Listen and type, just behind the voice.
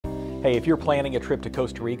Hey, if you're planning a trip to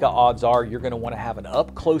Costa Rica, odds are you're going to want to have an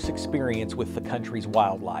up-close experience with the country's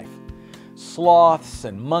wildlife. Sloths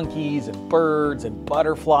and monkeys and birds and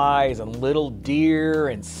butterflies and little deer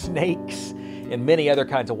and snakes and many other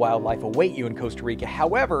kinds of wildlife await you in Costa Rica.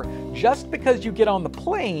 However, just because you get on the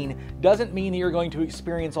plane doesn't mean that you're going to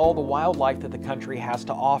experience all the wildlife that the country has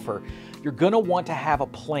to offer. You're going to want to have a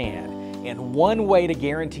plan. And one way to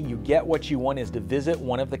guarantee you get what you want is to visit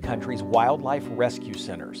one of the country's wildlife rescue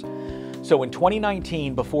centers. So in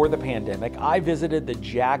 2019, before the pandemic, I visited the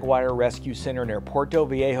Jaguar Rescue Center near Puerto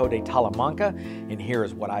Viejo de Talamanca, and here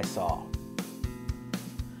is what I saw.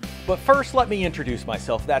 But first, let me introduce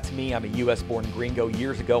myself. That's me. I'm a US-born gringo.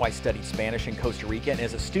 Years ago, I studied Spanish in Costa Rica, and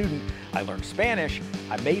as a student, I learned Spanish,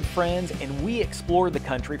 I made friends, and we explored the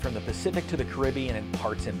country from the Pacific to the Caribbean and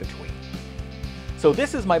parts in between. So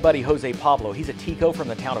this is my buddy Jose Pablo. He's a Tico from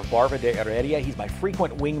the town of Barba de Heredia. He's my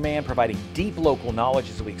frequent wingman, providing deep local knowledge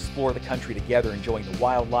as we explore the country together, enjoying the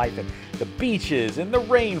wildlife and the beaches and the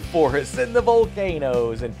rainforests and the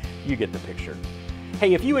volcanoes, and you get the picture.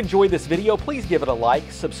 Hey, if you enjoyed this video, please give it a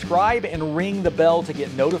like, subscribe, and ring the bell to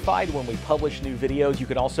get notified when we publish new videos. You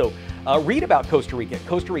can also read about Costa Rica at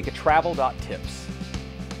CostaRicaTravel.tips.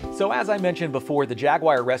 So as I mentioned before, the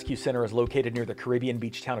Jaguar Rescue Center is located near the Caribbean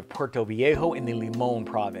beach town of Puerto Viejo in the Limon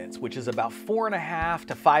Province, which is about 4.5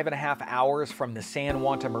 to 5.5 hours from the San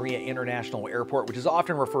Juan Maria International Airport, which is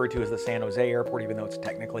often referred to as the San Jose Airport, even though it's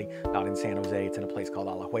technically not in San Jose. It's in a place called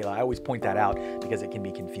Alajuela. I always point that out because it can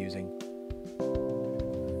be confusing.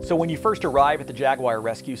 So when you first arrive at the Jaguar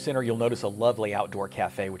Rescue Center, you'll notice a lovely outdoor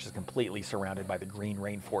cafe, which is completely surrounded by the green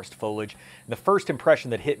rainforest foliage. And the first impression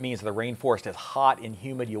that hit me is the rainforest is hot and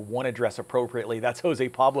humid. You'll want to dress appropriately. That's Jose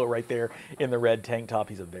Pablo right there in the red tank top.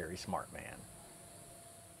 He's a very smart man.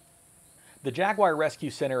 The Jaguar Rescue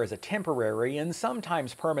Center is a temporary and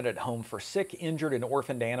sometimes permanent home for sick, injured, and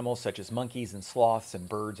orphaned animals such as monkeys and sloths and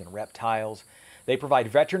birds and reptiles. They provide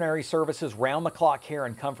veterinary services, round-the-clock care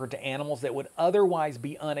and comfort to animals that would otherwise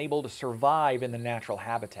be unable to survive in the natural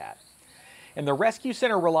habitat. And the Rescue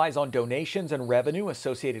Center relies on donations and revenue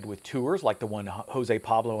associated with tours like the one Jose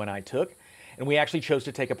Pablo and I took. And we actually chose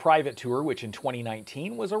to take a private tour, which in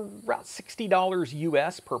 2019 was around $60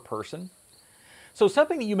 US per person. So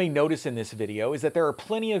something that you may notice in this video is that there are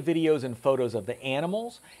plenty of videos and photos of the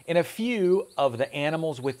animals and a few of the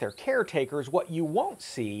animals with their caretakers. What you won't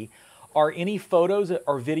see are any photos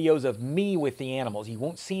or videos of me with the animals. You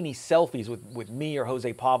won't see any selfies with me or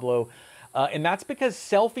Jose Pablo. And that's because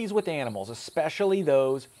selfies with animals, especially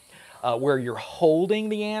those where you're holding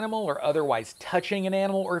the animal or otherwise touching an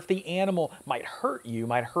animal, or if the animal might hurt you,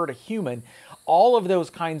 might hurt a human, all of those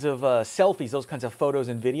kinds of selfies, those kinds of photos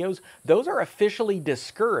and videos, those are officially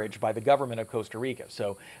discouraged by the government of Costa Rica.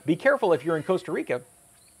 So be careful if you're in Costa Rica.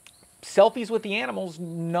 Selfies with the animals,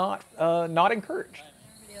 not encouraged.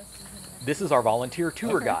 This is our volunteer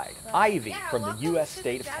tour guide, Ivy, from the U.S.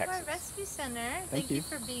 state of Texas. Jaguar Rescue Center. Thank you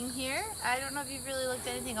for being here. I don't know if you've really looked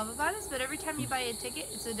anything up about us, but every time you buy a ticket,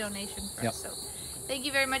 it's a donation for us. So thank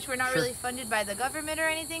you very much. We're not really funded by the government or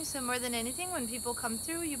anything, so more than anything, when people come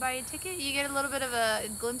through, you buy a ticket, you get a little bit of a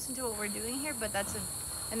glimpse into what we're doing here, but that's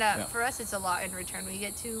for us, it's a lot in return. We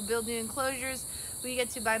get to build new enclosures, we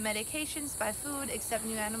get to buy medications, buy food, accept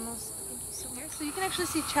new animals. Thank you so much. So you can actually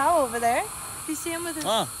see Chow over there. You see him with his...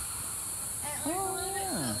 So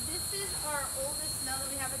this is our oldest smell that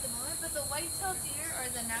we have at the moment, but the white-tailed deer are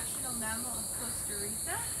the national mammal of Costa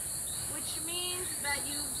Rica, which means that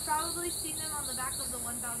you've probably seen them on the back of the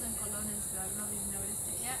 1,000 colones, but I don't know if you've noticed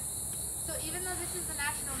it yet. So even though this is the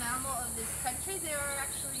national mammal of this country, they are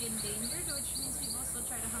actually endangered, which means people still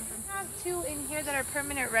try to hunt them. We have two in here that are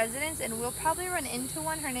permanent residents, and we'll probably run into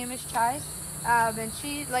one. Her name is Chai. And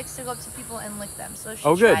she likes to go up to people and lick them. So she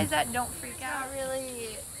tries that, don't freak out. Not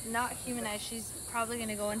really, not humanized. She's probably going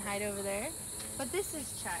to go and hide over there. But this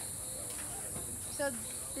is Chai. So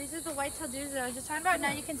these are the white-tailed deer that I was just talking about.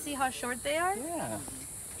 Now you can see how short they are. Yeah.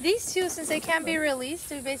 These two, since they can't be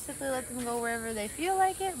released, we basically let them go wherever they feel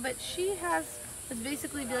like it. But she has what's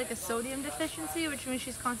basically be like a sodium deficiency, which means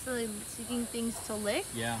she's constantly seeking things to lick.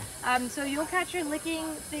 Yeah. So you'll catch her licking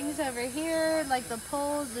things over here, like the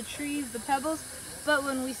poles, the trees, the pebbles. But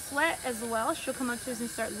when we sweat as well, she'll come up to us and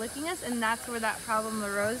start licking us, and that's where that problem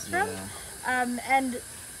arose from. Yeah. And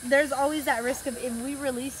there's always that risk of, if we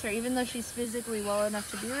release her, even though she's physically well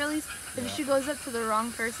enough to be released, if she goes up to the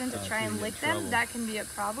wrong person to try and lick them, that can be a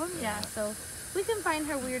problem. Yeah. So we can find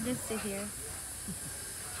her weirdness to here.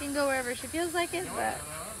 She can go wherever she feels like it, but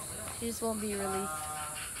she just won't be released.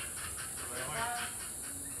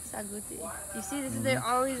 Saguti. You see, this is, they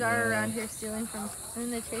always are around here stealing from,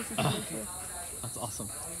 and they chase each other too. That's awesome.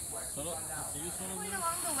 Point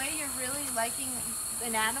along the way you're really liking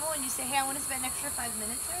an animal and you say, hey, I want to spend an extra 5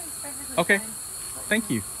 minutes there, it's perfectly Okay. fine. Thank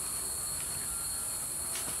you.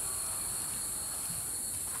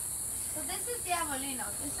 So this is Diabolino.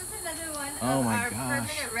 This is another one Oh of my our gosh.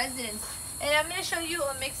 permanent residents. And I'm going to show you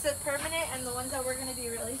a mix of permanent and the ones that we're going to be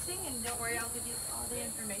releasing. And don't worry, I'll give you all the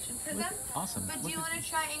information for them. Awesome. But do you want to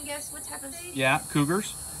try and guess what type of species? Yeah,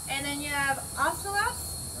 cougars. And then you have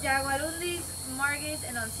ocelots, jaguarundis, margays,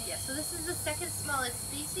 and oncillas. So this is the second smallest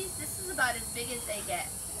species. This is about as big as they get.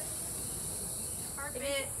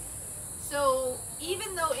 So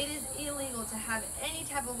even though it is illegal to have any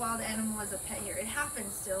type of wild animal as a pet here, it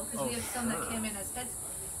happens still because we have some that came in as pets.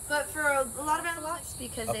 But for a lot of animals,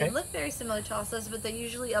 because they look very similar to ocelots, but they're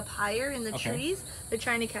usually up higher in the trees. They're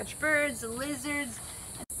trying to catch birds, lizards.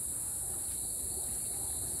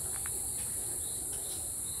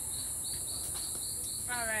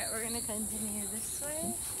 All right, we're gonna continue this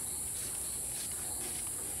way.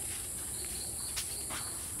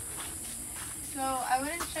 So I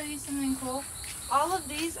want to show you something cool. All of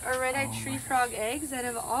these are red-eyed tree frog eggs that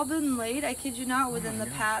have all been laid, I kid you not, within the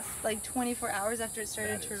past like 24 hours after it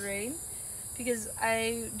started to rain. Because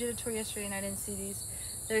I did a tour yesterday and I didn't see these.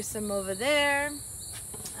 There's some over there.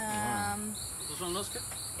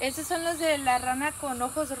 Estos son los de la rana con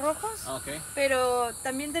ojos rojos. Okay. Pero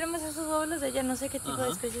también tenemos esos huevos de ella. No sé qué tipo de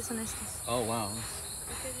especies son estos. Oh wow.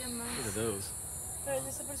 Look Look at those. Pero yo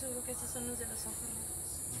estoy por seguro que estos son los de los ojos rojos.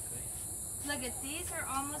 Look at these are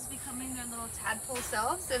almost becoming their little tadpole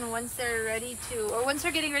selves, and once they're ready to, or once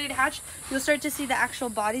they're getting ready to hatch, you'll start to see the actual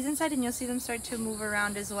bodies inside, and you'll see them start to move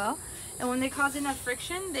around as well. And when they cause enough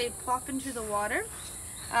friction, they plop into the water,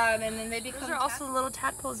 and then they become. Those are also little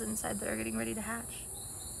tadpoles inside that are getting ready to hatch.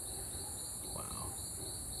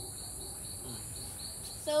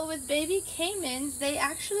 So with baby caimans, they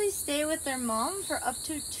actually stay with their mom for up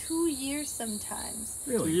to 2 years sometimes.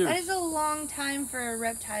 Really? 2 years. That is a long time for a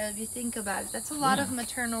reptile if you think about it. That's a lot of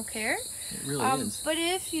maternal care. It really is. But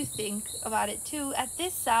if you think about it too, at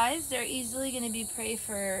this size, they're easily going to be prey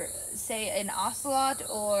for, say, an ocelot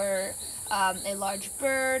or a large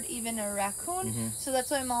bird, even a raccoon. So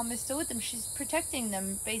that's why mom is still with them. She's protecting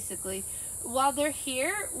them, basically. While they're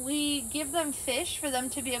here, we give them fish for them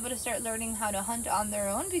to be able to start learning how to hunt on their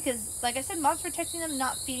own because, like I said, mom's protecting them,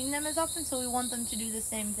 not feeding them as often, so we want them to do the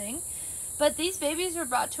same thing. But these babies were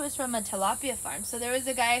brought to us from a tilapia farm. So there was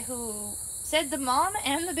a guy who said the mom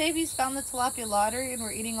and the babies found the tilapia lottery and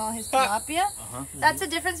were eating all his tilapia. That's the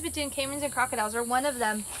difference between caimans and crocodiles, or one of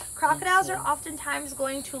them. Crocodiles are oftentimes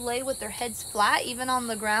going to lay with their heads flat, even on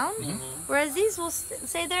the ground, whereas these will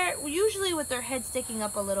say they're usually with their head sticking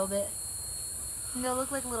up a little bit. And they'll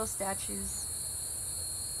look like little statues.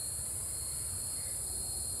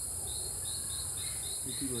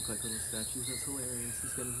 They do look like little statues. That's hilarious.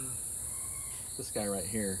 He's got this guy right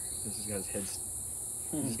here. This has got his head.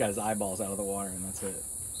 He's got his eyeballs out of the water, and that's it.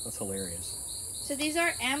 That's hilarious. So these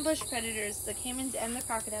are ambush predators, the caimans and the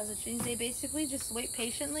crocodiles, which means they basically just wait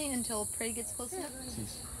patiently until prey gets close enough.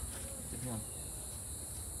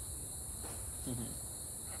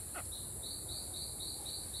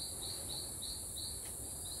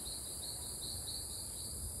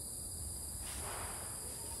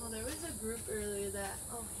 Well, there was a group earlier that,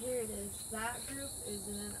 oh, here it is. That group is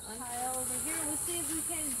in an pile over here. We'll see if we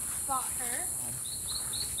can spot her.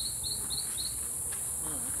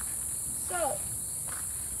 So,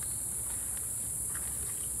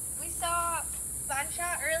 we saw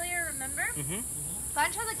Bancha earlier, remember?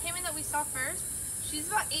 Bancha, the caiman that we saw first, she's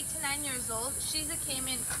about 8 to 9 years old. She's a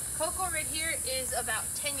caiman. Coco right here is about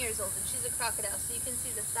 10 years old, and she's a crocodile. So you can see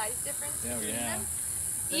the size difference between them.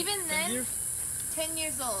 Even then, 10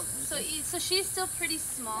 years old. So she's still pretty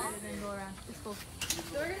small. And then go around. It's cool. So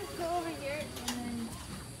we're going to go over here and then...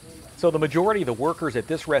 So the majority of the workers at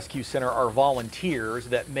this rescue center are volunteers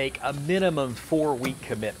that make a minimum 4-week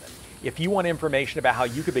commitment. If you want information about how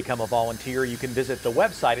you could become a volunteer, you can visit the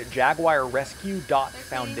website at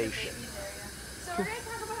jaguarrescue.foundation. So we're going to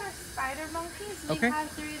talk about our spider monkeys. We have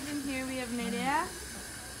 3 of them here. We have Nerea.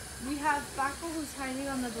 We have Paco, who's hiding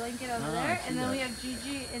on the blanket over there, and then we have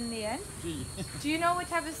Gigi in the end. Do you know what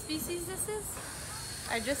type of species this is?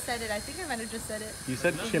 I just said it. I think I might have just said it. You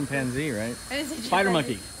said chimpanzee, right? I didn't say Spider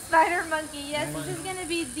chimpanzee. monkey. Spider monkey, yes. This is going to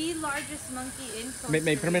be the largest monkey in Costa Rica.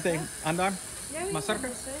 ¿Me permite andar más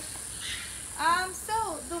cerca?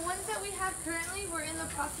 So the ones that we have currently, we're in the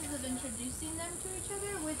process of introducing them to each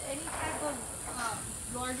other. With any type of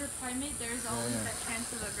larger primate, there's always that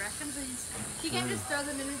chance of aggression. So you can't just throw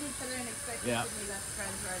them in with each other and expect them to be best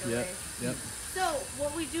friends right away. So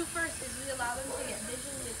what we do first is we allow them to get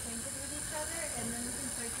visually acquainted with each each other, and then we can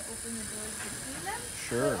start to open the doors between them.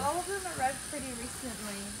 Sure. But all of them arrived pretty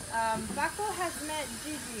recently. Paco has met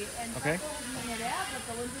Gigi, and Okay. Paco has met Nerea, but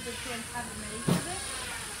the ones with the twins haven't met each other.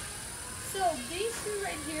 So these two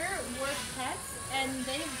right here were pets, and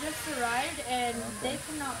they've just arrived, and they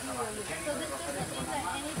cannot be released. So this doesn't mean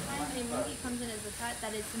that anytime a monkey comes in as a pet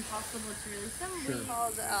that it's impossible to release them. Sure. We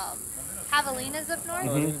called javelinas up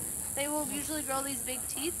north. They will usually grow these big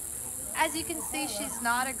teeth. As you can see, she's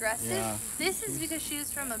not aggressive. Yeah. This is because she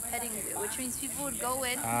is from a petting zoo, which means people would go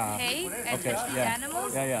in, pay, and Okay. touch these Yeah.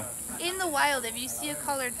 animals. Yeah. In the wild, if you see a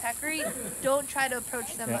colored peccary, don't try to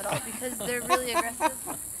approach them at all because they're really aggressive.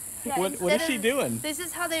 Yeah, What is she doing? This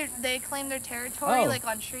is how they claim their territory, Oh. like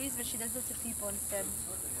on trees, but she does it to people instead.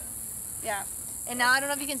 Yeah. And now I don't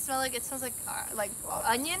know if you can smell it. It smells like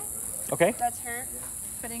onion. Okay. That's her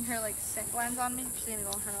putting her like scent glands on me. She's gonna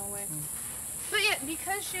go her own way. But yeah,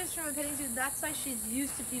 because she was from a petting zoo, that's why she's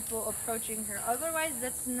used to people approaching her. Otherwise,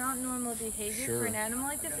 that's not normal behavior for an animal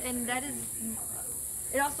like this, and that is.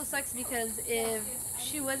 It also sucks because if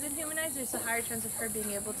she wasn't humanized, there's a higher chance of her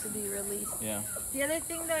being able to be released. Yeah. The other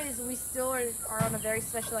thing though is we still are on a very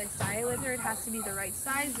specialized diet with her. It has to be the right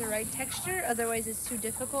size, the right texture, otherwise it's too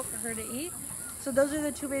difficult for her to eat. So those are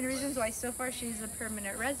the two main reasons why so far she's a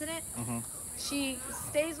permanent resident. She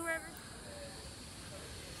stays wherever.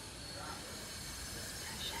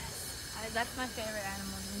 Precious. That's my favorite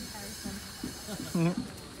animal in the entire country.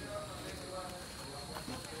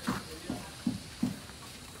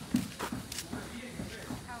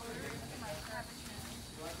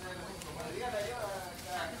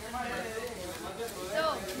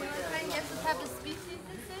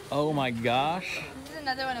 Oh my gosh. This is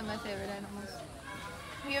another one of my favorite animals.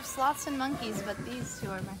 We have sloths and monkeys, but these two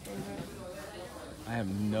are my favorite. I have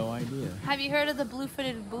no idea. Have you heard of the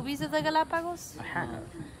blue-footed boobies of the Galapagos? I have.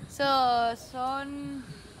 So, son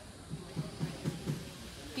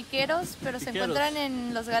piqueros, pero se encuentran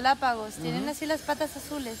en los Galápagos. Tienen así las patas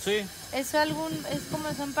azules. Sí. Es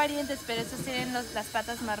como son parientes, pero estos tienen las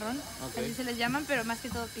patas marrón. Así se les llaman, pero más que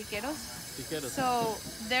todo piqueros. Piqueros. So,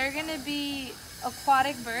 they're gonna be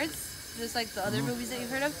aquatic birds, just like the other boobies that you've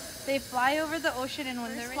heard of. They fly over the ocean, and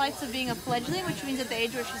when they're flights of being a fledgling, which means at the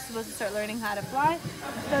age where she's supposed to start learning how to fly.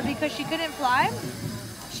 But because she couldn't fly,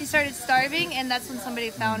 she started starving, and that's when somebody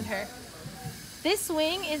found her. This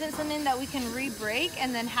wing isn't something that we can re-break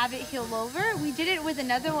and then have it heal over. We did it with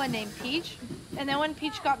another one named Peach, and then when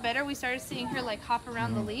Peach got better, we started seeing her like hop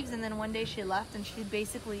around the leaves, and then one day she left and she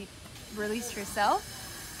basically released herself.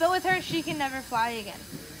 But with her, she can never fly again.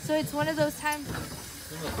 So it's one of those times.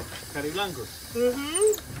 Cariblancos.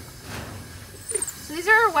 So these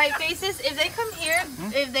are her white faces. If they come here,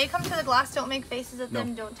 if they come to the glass, don't make faces at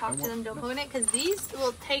them, don't talk to them, don't poke it, because these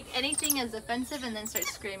will take anything as offensive and then start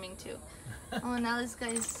screaming too. Oh, now this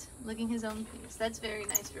guy's licking his own face. That's very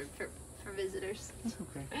nice for visitors.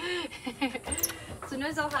 Okay.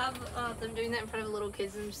 Sometimes I'll have them doing that in front of little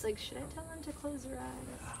kids, and I'm just like, should I tell them to close their eyes?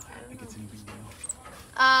 I don't know. It's any big deal.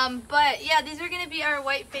 But yeah, these are going to be our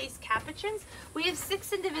white-faced capuchins. We have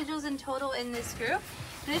 6 individuals in total in this group.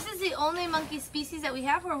 This is the only monkey species that we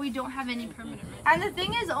have where we don't have any permanent residents. And the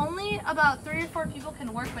thing is, only about 3 or 4 people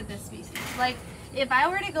can work with this species. Like, if I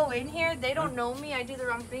were to go in here, they don't know me, I do the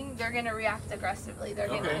wrong thing, they're going to react aggressively. They're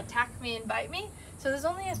going to attack me and bite me. So there's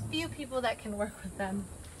only a few people that can work with them.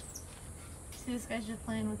 See, this guy's just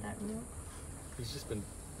playing with that rope. He's just been...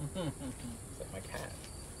 It's like my cat.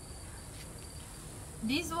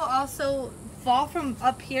 These will also fall from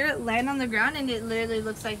up here, land on the ground, and it literally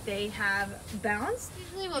looks like they have bounced.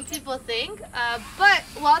 Usually what people think. But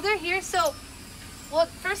while they're here, well,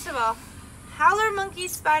 first of all, howler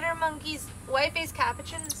monkeys, spider monkeys, white-faced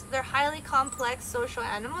capuchins, they're highly complex social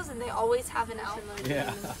animals, and they always have an alpha.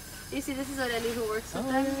 Yeah. You see, this is Aureli who works with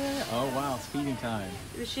them. Oh wow, it's feeding time.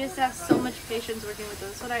 She has to have so much patience working with them.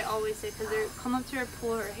 That's what I always say, because they come up to her,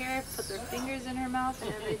 pull her hair, put their fingers in her mouth,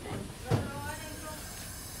 and everything.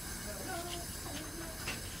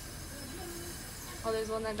 Oh, there's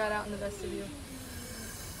one that got out in the vestibule.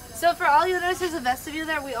 So for all you'll notice, there's a vestibule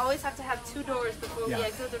there. We always have to have 2 doors before we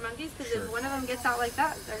exit with the monkeys, because if one of them gets out like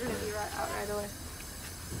that, they're going to be out right away.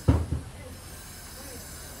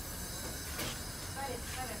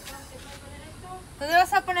 ¿Dónde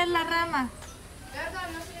vas a poner la rama?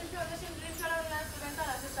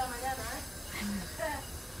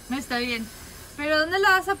 No está bien. ¿Pero dónde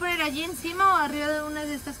la vas a poner? ¿Allí encima o arriba de una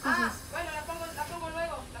de estas cosas? Bueno, la pongo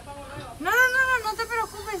luego. No te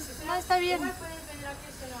preocupes. No, está bien.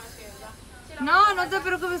 No te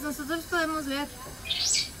preocupes, nosotros podemos ver.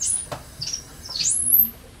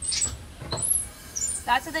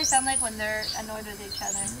 That's what they sound like when they're annoyed with each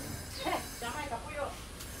other.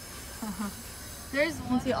 There's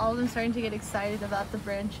one. See all of them starting to get excited about the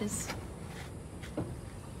branches.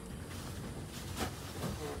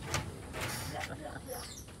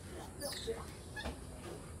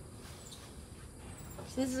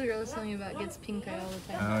 So this is a girl who's telling me about gets pink eye all the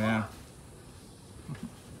time. Oh yeah.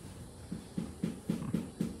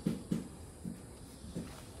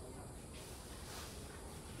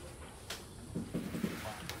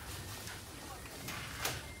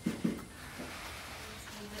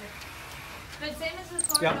 But same as with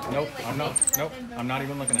corn, Yeah. don't Nope. really, like, I'm not. taste Nope. nothing, I'm not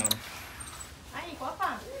even looking at them. Ay,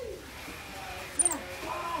 guapa. Yeah.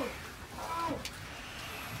 Oh. Oh.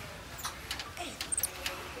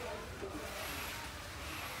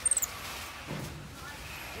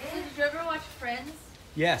 Did you ever watch Friends?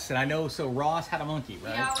 Yes, and I know. So Ross had a monkey,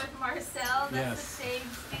 right? Yeah, with Marcel. That's Yes. the same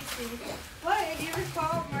species. But do you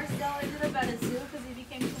recall Marcel ended up at a zoo because he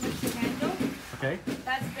became too much to handle? Okay.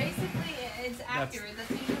 That's basically, it's accurate.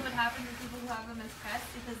 That's usually what happens with people who have them as pets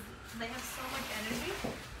because they have so much energy.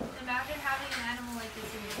 Imagine having an animal like this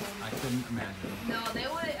in your home. I couldn't imagine. No, they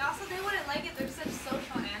wouldn't like it. They're such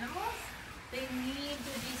social animals. They need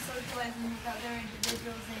to be socializing with other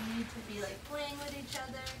individuals. They need to be like playing with each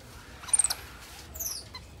other.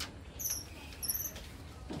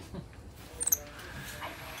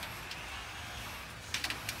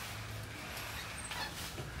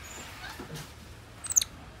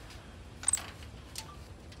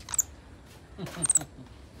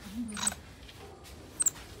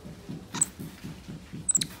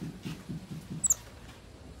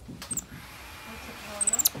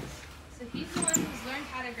 So he's the one who's learned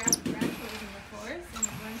how to grab tarantulas in the forest and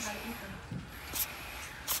he's learned how to eat them.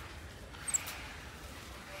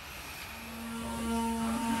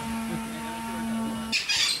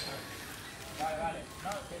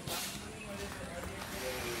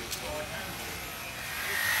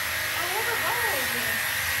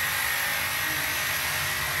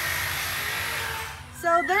 So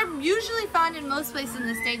they're usually found in most places in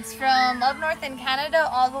the States, from up north in Canada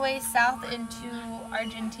all the way south into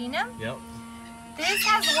Argentina. Yep. This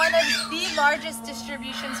has one of the largest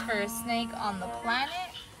distributions for a snake on the planet.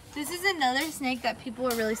 This is another snake that people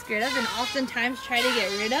are really scared of and oftentimes try to get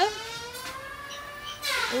rid of.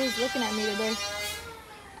 Oh, he's looking at me today.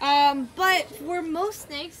 But for most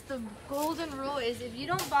snakes, the golden rule is if you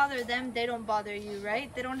don't bother them, they don't bother you,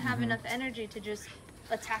 right? They don't have enough energy to just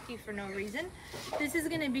attack you for no reason. This is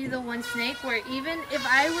going to be the one snake where even if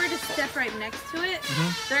I were to step right next to it,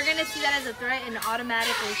 they're going to see that as a threat and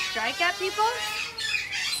automatically strike at people.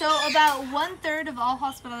 So about 1/3 of all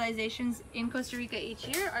hospitalizations in Costa Rica each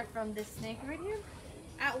year are from this snake right here.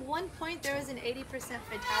 At one point there was an 80%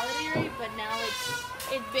 fatality rate, but now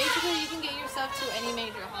it basically you can get yourself to any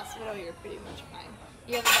major hospital, you're pretty much fine.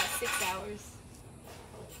 You have about 6 hours.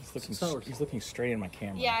 He's looking straight in my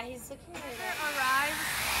camera. Yeah, he's looking right at arrives.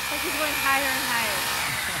 Like he's going higher and higher.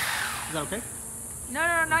 Is that okay? No,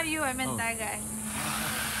 not you. I meant that guy.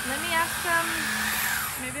 Let me ask him.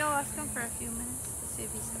 Maybe I'll ask him for a few minutes to see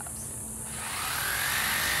if he stops.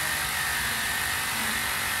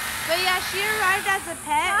 But yeah, she arrived as a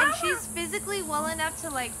pet and she's physically well enough to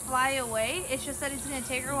like fly away. It's just that it's gonna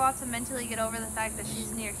take her a while to mentally get over the fact that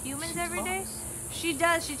she's near humans every day. She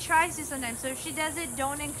does. She tries to sometimes. So if she does it,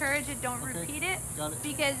 don't encourage it. Don't repeat it. Got it.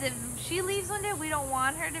 Because if she leaves one day, we don't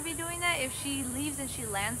want her to be doing that. If she leaves and she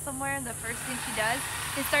lands somewhere, and the first thing she does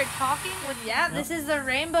is start talking with, this is the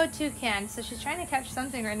rainbow toucan. So she's trying to catch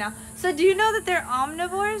something right now. So do you know that they're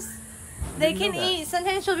omnivores? They can eat.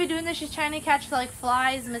 Sometimes she'll be doing this. She's trying to catch like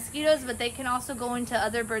flies, mosquitoes, but they can also go into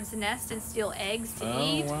other birds' nests and steal eggs to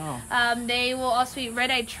eat. Wow. They will also eat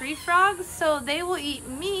red-eyed tree frogs. So they will eat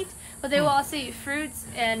meat, but they will also eat fruits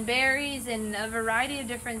and berries and a variety of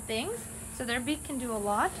different things. So their beak can do a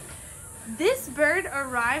lot. This bird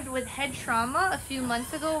arrived with head trauma a few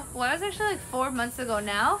months ago. Well, it was actually like 4 months ago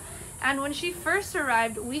now. And when she first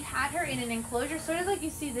arrived, we had her in an enclosure, sort of like you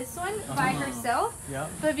see this one, by herself. Yeah.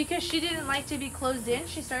 But because she didn't like to be closed in,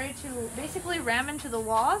 she started to basically ram into the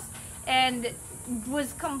walls and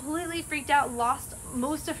was completely freaked out, lost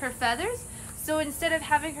most of her feathers. So instead of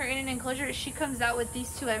having her in an enclosure, she comes out with these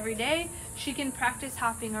two every day. She can practice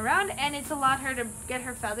hopping around, and it's allowed her to get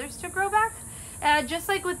her feathers to grow back. Just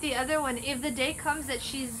like with the other one, if the day comes that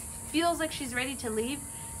she feels like she's ready to leave,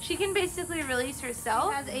 she can basically release herself.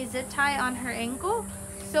 She has a zip tie on her ankle.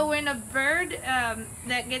 So when a bird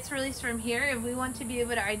that gets released from here, if we want to be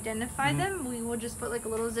able to identify them, we will just put like a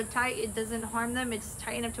little zip tie. It doesn't harm them. It's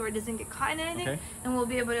tight enough to where it doesn't get caught in anything. And we'll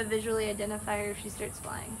be able to visually identify her if she starts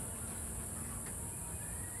flying.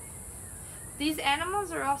 These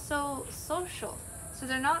animals are also social. So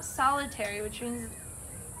they're not solitary, which means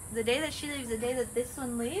the day that she leaves, the day that this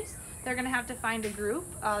one leaves, they're gonna have to find a group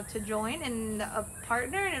to join and a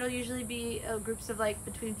partner, and it'll usually be groups of like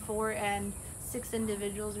between 4 and 6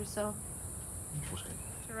 individuals or so. Interesting.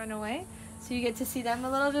 To run away. So you get to see them a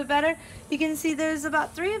little bit better. You can see there's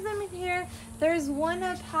about 3 of them in here. There's one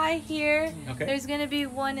up high here. Okay. There's gonna be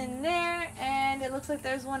one in there, and it looks like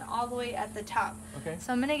there's one all the way at the top. Okay.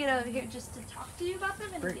 So I'm gonna get over here just to talk to you about them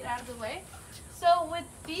and Great. get out of the way. So with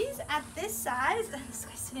these at this size, and this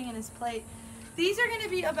guy's sitting in his plate, these are gonna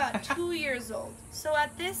be about 2 years old. So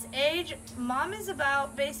at this age, mom is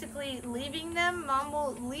about basically leaving them. Mom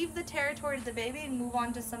will leave the territory to the baby and move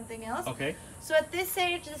on to something else. Okay. So at this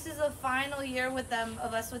age, this is the final year with them,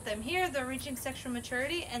 of us with them here. They're reaching sexual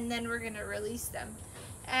maturity, and then we're gonna release them.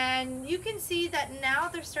 And you can see that now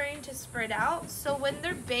they're starting to spread out. So when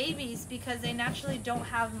they're babies, because they naturally don't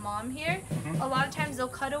have mom here, a lot of times they'll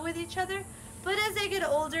cuddle with each other. But as they get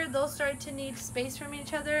older, they'll start to need space from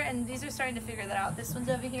each other, and these are starting to figure that out. This one's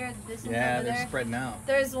over here, this one's over there. They're spreading out.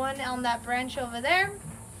 There's one on that branch over there.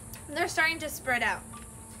 They're starting to spread out.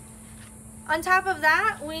 On top of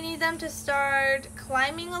that, we need them to start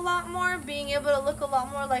climbing a lot more, being able to look a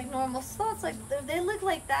lot more like normal sloths. Like they look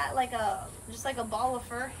like that, like just like a ball of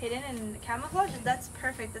fur hidden in camouflage. That's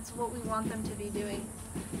perfect. That's what we want them to be doing.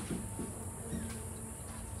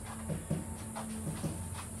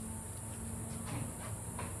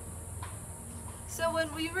 So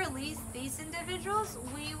when we release these individuals,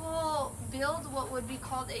 we will build what would be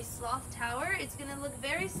called a sloth tower. It's going to look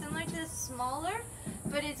very similar to this, smaller,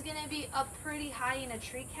 but it's going to be up pretty high in a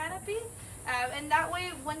tree canopy. And that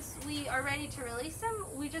way, once we are ready to release them,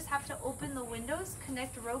 we just have to open the windows,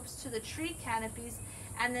 connect ropes to the tree canopies,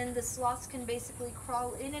 and then the sloths can basically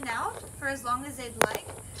crawl in and out for as long as they'd like.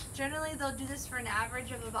 Generally, they'll do this for an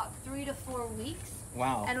average of about 3 to 4 weeks.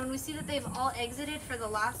 Wow. And when we see that they've all exited for the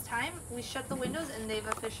last time, we shut the windows and they've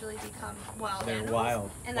officially become wild They're animals.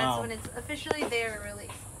 wild. And that's when it's officially their release.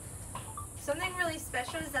 Something really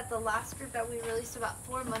special is that the last group that we released about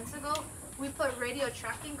 4 months ago, we put radio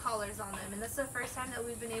tracking collars on them. And that's the first time that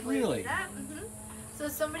we've been able to do that. So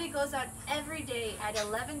somebody goes out every day at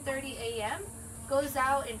 11:30 a.m., goes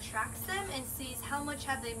out and tracks them and sees how much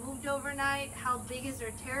have they moved overnight, how big is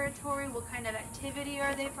their territory, what kind of activity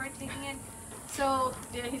are they partaking in. So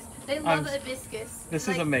they love hibiscus. This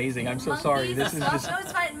is amazing. I'm so sorry. This is just... No,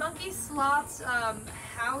 it's fine. Monkeys, sloths,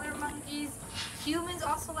 howler monkeys. Humans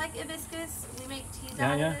also like hibiscus. We make teas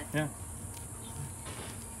out of it. Yeah.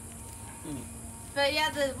 But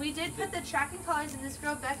yeah, we did put the tracking collars, and this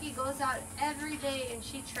girl Becky goes out every day and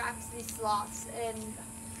she tracks these sloths, and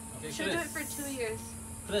she'll do it for 2 years.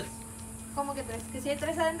 Tres. ¿Cómo que 3? ¿Que si hay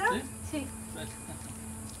 3 adentro? Sí.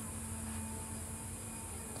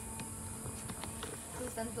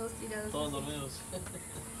 Están todos tirados. Todos dormidos.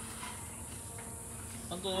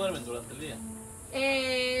 ¿Cuánto duermen durante el día?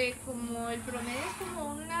 Como el promedio es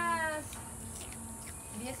como unas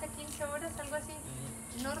 10 a 15 horas, algo así.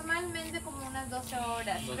 Normalmente como unas 12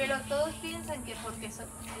 horas, pero todos piensan que porque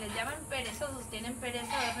les llaman perezosos, tienen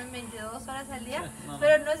pereza, duermen 22 horas al día,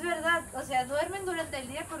 pero no es verdad. O sea, duermen durante el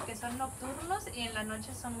día porque son nocturnos y en la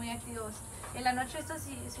noche son muy activos. En la noche,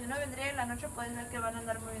 si uno vendría en la noche, pueden ver que van a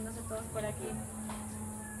andar moviéndose todos por aquí.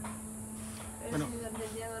 Pero Bueno, si durante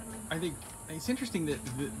el día duermen. I think it's interesting that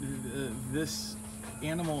this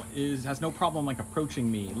animal has no problem like approaching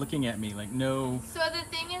me, looking at me, like no. So the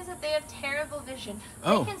thing is that they have terrible vision.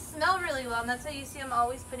 Oh. They can smell really well, and that's why you see him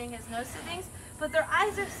always putting his nose to things. But their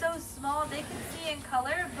eyes are so small, they can see in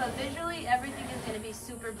color, but visually everything is going to be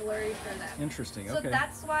super blurry for them. Interesting. So Okay.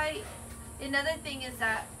 that's why. Another thing is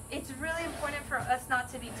that it's really important for us not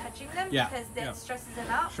to be touching them because that stresses them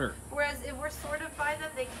out. Sure. Whereas if we're sort of by them,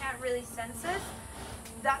 they can't really sense us.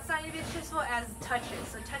 That's not going to be as stressful as touches.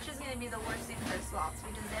 So touch is going to be the worst thing for sloths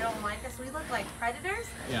because they don't like us. We look like predators.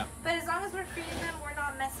 Yeah. But as long as we're feeding them, we're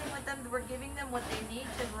not messing with them, we're giving them what they need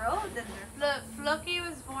to grow, then they're Floki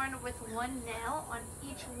was born with 1 nail on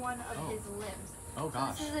each one of his limbs. Oh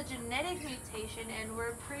gosh. So this is a genetic mutation, and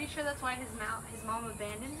we're pretty sure that's why his mom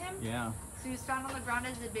abandoned him. Yeah. So he was found on the ground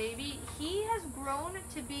as a baby. He has grown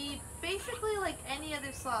to be basically like any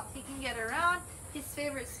other sloth. He can get around. His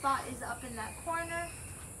favorite spot is up in that corner.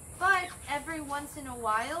 But every once in a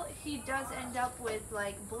while, he does end up with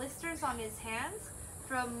like blisters on his hands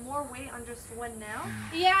from more weight on just 1 nail.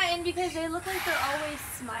 Yeah, and because they look like they're always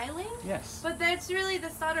smiling. Yes. But that's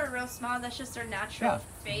not a real smile. That's just their natural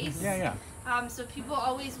face. Yeah. So people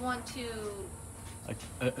always want to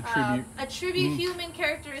Attribute. human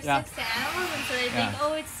characteristics to animals, and so they think,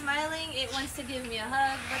 oh, it's smiling, it wants to give me a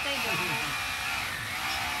hug, but they don't.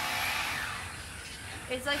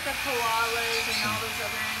 It's like the koalas and all those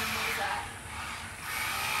other animals that...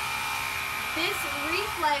 This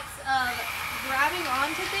reflex of grabbing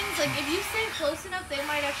onto things. Like if you stay close enough, they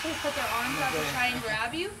might actually put their arms out to try and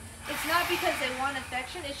grab you. It's not because they want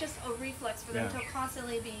affection, it's just a reflex for them to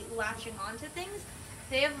constantly be latching onto things.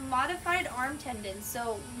 They have modified arm tendons,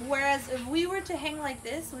 so whereas if we were to hang like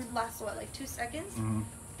this, we'd last, what, like 2 seconds?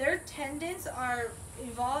 Their tendons are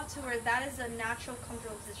evolved to where that is a natural,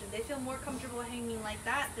 comfortable position. They feel more comfortable hanging like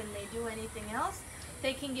that than they do anything else.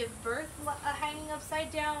 They can give birth hanging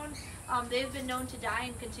upside down. They've been known to die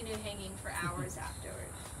and continue hanging for hours afterwards.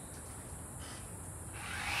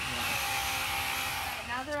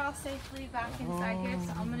 Now they're all safely back inside here,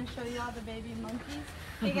 so I'm going to show you all the baby monkeys.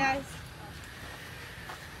 Hey guys.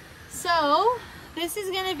 So, this is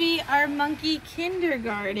going to be our monkey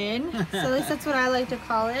kindergarten. So at least that's what I like to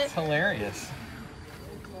call it. It's hilarious.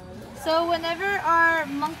 So whenever our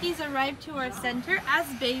monkeys arrive to our center, as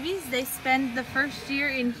babies, they spend the first year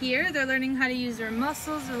in here. They're learning how to use their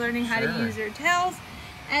muscles, they're learning how to use their tails.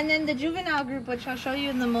 And then the juvenile group, which I'll show you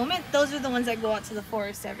in a moment, those are the ones that go out to the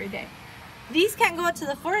forest every day. These can't go out to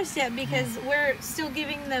the forest yet because we're still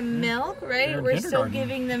giving them milk, right? We're still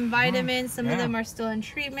giving them vitamins. Some of them are still in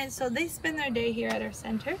treatment. So they spend their day here at our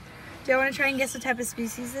center. Do you want to try and guess what type of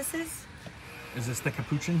species this is? Is this the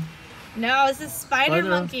capuchin? No, this is spider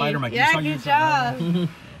monkey. Spider monkey. Yeah, good job.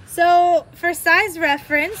 So for size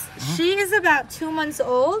reference, she is about 2 months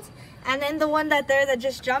old. And then the one that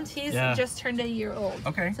just jumped, he's just turned a year old.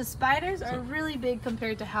 Okay. So spiders are really big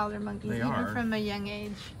compared to howler monkeys, even from a young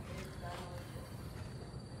age.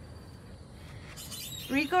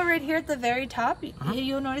 Rico right here at the very top,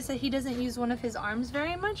 you'll notice that he doesn't use one of his arms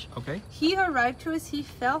very much. Okay. He arrived to us, he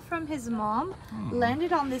fell from his mom,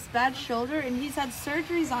 landed on this bad shoulder, and he's had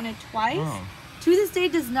surgeries on it twice. To this day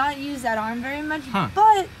does not use that arm very much,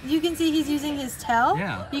 but you can see he's using his tail.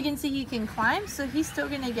 You can see he can climb, so he's still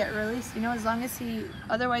gonna get released, you know, as long as he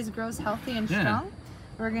otherwise grows healthy and strong,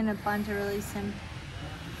 we're gonna plan to release him.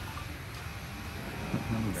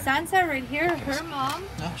 Sansa right here, her mom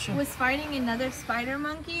was fighting another spider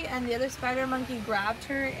monkey, and the other spider monkey grabbed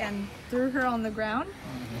her and threw her on the ground.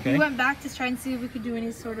 We went back to try and see if we could do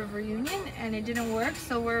any sort of reunion, and it didn't work,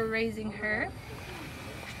 so we're raising her.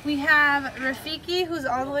 We have Rafiki, who's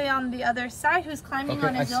all the way on the other side, who's climbing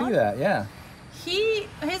on his own. I see that, yeah.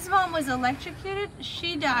 His mom was electrocuted,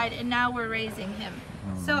 she died, and now we're raising him.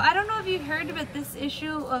 So I don't know if you've heard, but this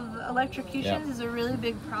issue of electrocutions is a really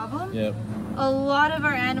big problem. A lot of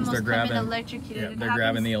our animals come in electrocuted. They're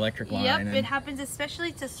grabbing the electric line. It happens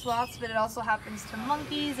especially to sloths, but it also happens to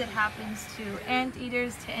monkeys, it happens to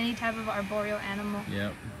anteaters, to any type of arboreal animal.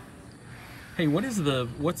 Hey, what's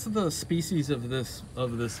the species of this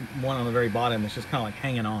one on the very bottom that's just kind of like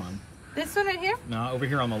hanging on? This one right here? No, over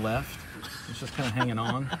here on the left. It's just kind of hanging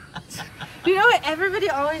on. You know what? Everybody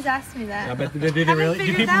always asks me that. I bet did they really?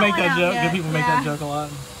 Do people make that joke? Do people make that joke a lot?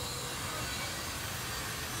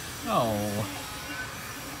 Oh.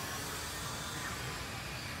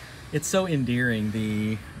 It's so endearing,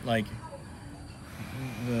 it's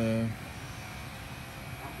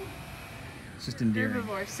just endearing.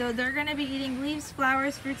 Herbivores. So they're going to be eating leaves,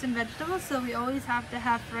 flowers, fruits, and vegetables, so we always have to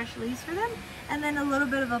have fresh leaves for them, and then a little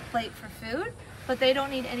bit of a plate for food, but they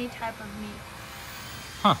don't need any type of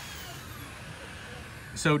meat.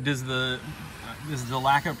 So does the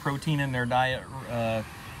lack of protein in their diet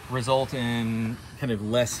result in kind of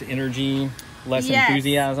less energy, less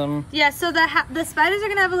enthusiasm? Yeah, so the spiders are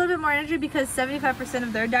going to have a little bit more energy because 75%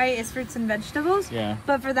 of their diet is fruits and vegetables.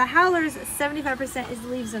 But for the howlers, 75% is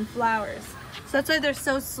leaves and flowers. So that's why they're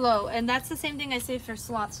so slow. And that's the same thing I say for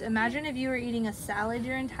sloths. Imagine if you were eating a salad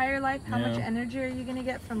your entire life. How much energy are you going to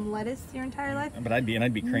get from lettuce your entire life? But I'd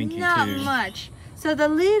be cranky too. Not much. So the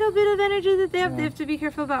little bit of energy that they have to be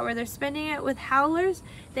careful about where they're spending it. With howlers,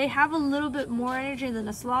 they have a little bit more energy than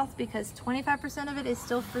a sloth because 25% of it is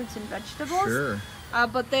still fruits and vegetables.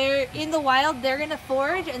 But they're in the wild, they're gonna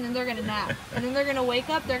forage and then they're gonna nap. And then they're gonna wake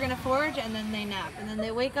up, they're gonna forage, and then they nap. And then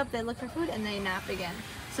they wake up, they look for food, and they nap again.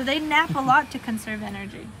 So they nap a lot to conserve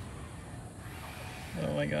energy.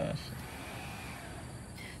 Oh my gosh.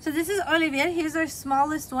 So this is Olivier. He's our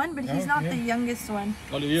smallest one, but he's not the youngest one.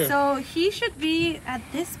 Olivier. So he should be, at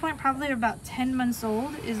this point, probably about 10 months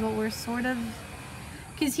old is what we're sort of...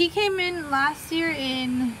 Because he came in last year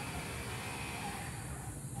in...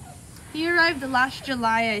 He arrived last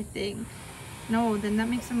July, I think. No, then that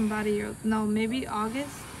makes him about a year old. No, maybe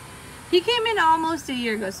August. He came in almost a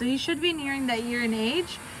year ago, so he should be nearing that year in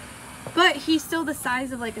age. But he's still the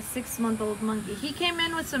size of like a 6-month-old monkey. He came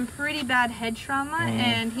in with some pretty bad head trauma,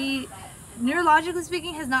 and he, neurologically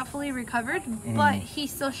speaking, has not fully recovered, but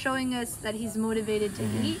he's still showing us that he's motivated to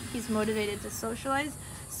eat, he's motivated to socialize.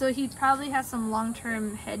 So he probably has some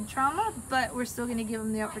long-term head trauma, but we're still going to give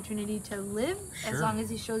him the opportunity to live as long as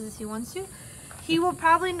he shows us he wants to. He will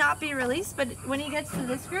probably not be released, but when he gets to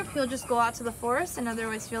this group, he'll just go out to the forest and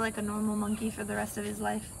otherwise feel like a normal monkey for the rest of his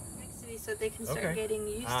life. So they can start getting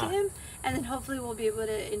used to him, and then hopefully we'll be able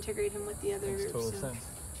to integrate him with the other groups. Total soon. sense.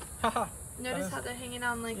 Notice how they're hanging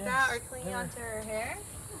on like that or clinging onto her hair.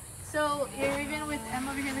 So here, even with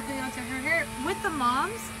Emma over here, they're clinging onto her hair. With the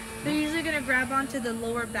moms, they're usually going to grab onto the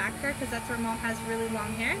lower back hair because that's where mom has really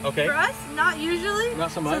long hair. Okay. For us, not usually.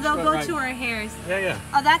 Not so much. So they'll but go right. to our hairs. Yeah.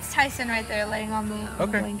 Oh, that's Tyson right there laying on the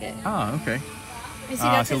blanket. Oh, okay. You see,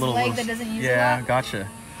 that's his leg that doesn't use a lot. Yeah, gotcha.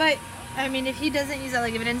 But, I mean, if he doesn't use that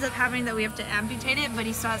leg, if it ends up happening that we have to amputate it, but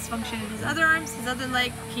he still has function in his other arms, his other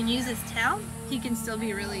leg can use his tail, he can still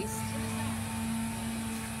be released.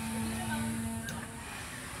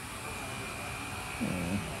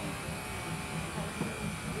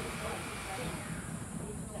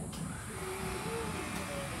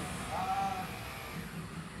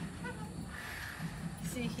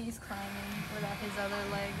 See, he's climbing without his other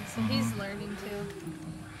leg, so he's learning too.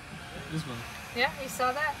 This one. Yeah, you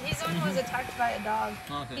saw that? He's the one who was attacked by a dog.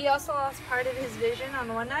 Okay. He also lost part of his vision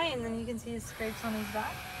on one eye, and then you can see his scrapes on his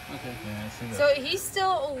back. Okay. Yeah, I see that. So he's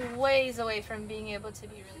still a ways away from being able to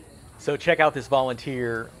be released. So check out this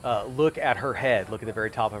volunteer. Look at her head. Look at the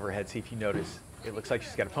very top of her head. See if you notice. It looks like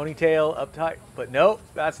she's got a ponytail up tight. But nope,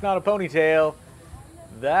 that's not a ponytail.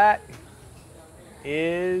 That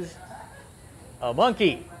is a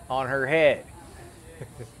monkey on her head.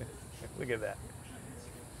 Look at that.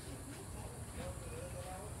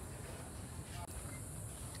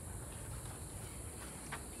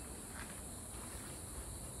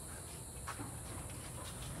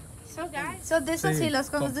 So guys, so this one,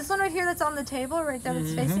 this one right here that's on the table, right there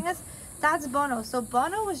that's facing us, that's Bono. So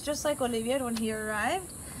Bono was just like Olivier when he arrived.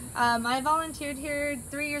 I volunteered here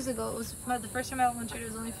 3 years ago. It was the first time I volunteered. It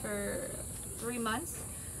was only for 3 months.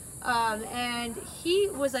 And he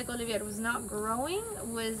was like Olivier, was not growing,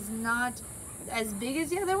 was not as big as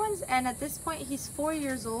the other ones. And at this point, he's 4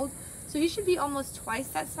 years old. So he should be almost twice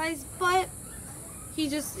that size, but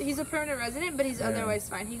he's a permanent resident, but he's otherwise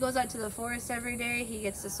fine. He goes out to the forest every day. He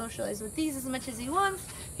gets to socialize with these as much as he wants.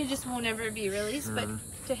 He just won't ever be released. But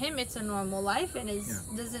to him, it's a normal life, and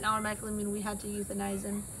doesn't automatically mean we had to euthanize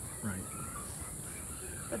him. Right.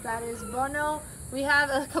 But that is Bono. We have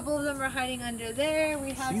a couple of them are hiding under there.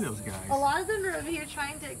 We have See those guys. a lot of them are over here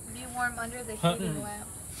trying to be warm under the heating lamp.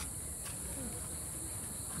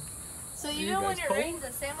 So even when it rains,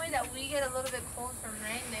 the same way that we get a little bit cold from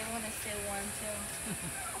rain, they want to stay warm too.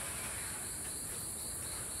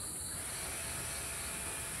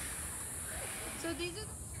 So these are.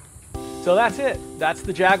 So that's it. That's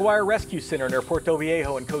the Jaguar Rescue Center near Puerto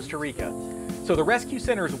Viejo in Costa Rica. So the Rescue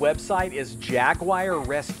Center's website is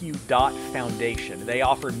jaguarrescue.foundation. They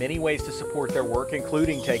offer many ways to support their work,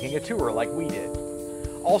 including taking a tour like we did.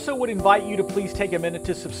 Also would invite you to please take a minute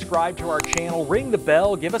to subscribe to our channel, ring the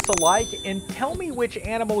bell, give us a like, and tell me which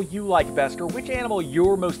animal you like best or which animal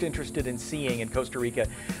you're most interested in seeing in Costa Rica.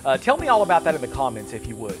 Tell me all about that in the comments if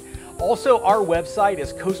you would. Also, our website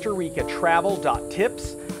is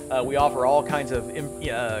costaricatravel.tips. We offer all kinds of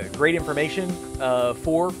great information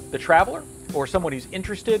for the traveler or someone who's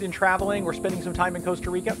interested in traveling or spending some time in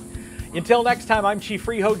Costa Rica. Until next time, I'm Chief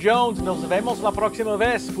Frijo Jones. Nos vemos la próxima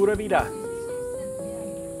vez. Pura vida.